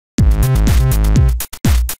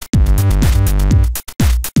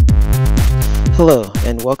Hello,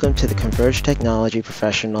 and welcome to the Converge Technology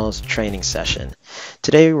Professionals training session.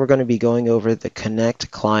 Today we're going to be going over the Connect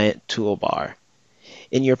Client Toolbar.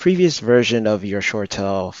 In your previous version of your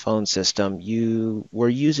ShoreTel phone system, you were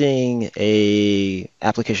using an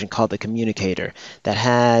application called the Communicator that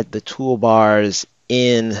had the toolbars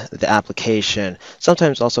in the application,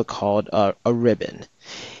 sometimes also called a ribbon.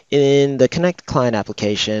 In the Connect Client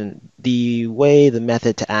application, the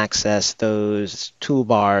method to access those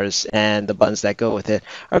toolbars and the buttons that go with it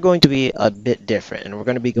are going to be a bit different, and we're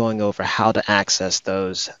going to be going over how to access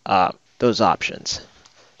those options.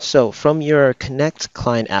 So from your Connect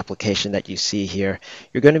Client application that you see here,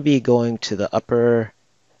 you're going to be going to the upper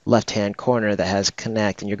left-hand corner that has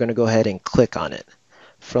Connect, and you're going to go ahead and click on it.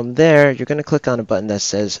 From there, you're going to click on a button that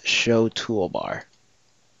says Show Toolbar.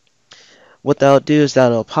 What that'll do is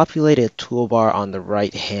that'll populate a toolbar on the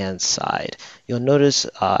right hand side. You'll notice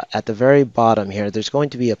at the very bottom here there's going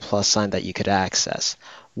to be a plus sign that you could access.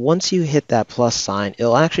 Once you hit that plus sign,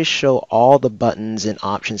 it'll actually show all the buttons and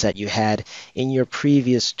options that you had in your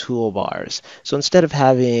previous toolbars. So instead of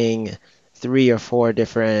having 3 or 4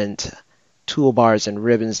 different toolbars and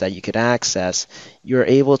ribbons that you could access, you're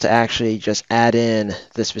able to actually just add in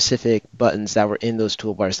the specific buttons that were in those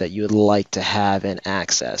toolbars that you would like to have and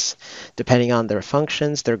access. Depending on their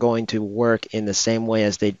functions, they're going to work in the same way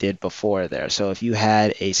as they did before there. So if you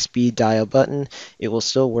had a speed dial button, it will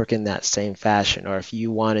still work in that same fashion. Or if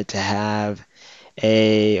you wanted to have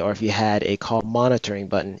if you had a call monitoring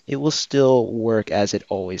button, it will still work as it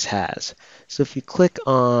always has. So if you click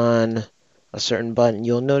on a certain button,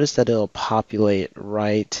 you'll notice that it'll populate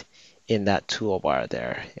right in that toolbar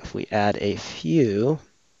there. If we add a few,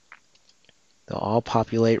 they'll all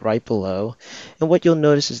populate right below. And what you'll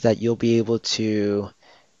notice is that you'll be able to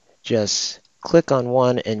just click on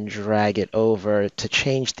one and drag it over to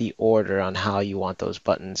change the order on how you want those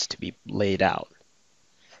buttons to be laid out.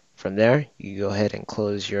 From there, you go ahead and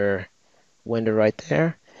close your window right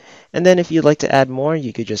there. And then if you'd like to add more,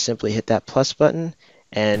 you could just simply hit that plus button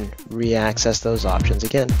and re-access those options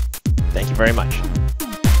again. Thank you very much.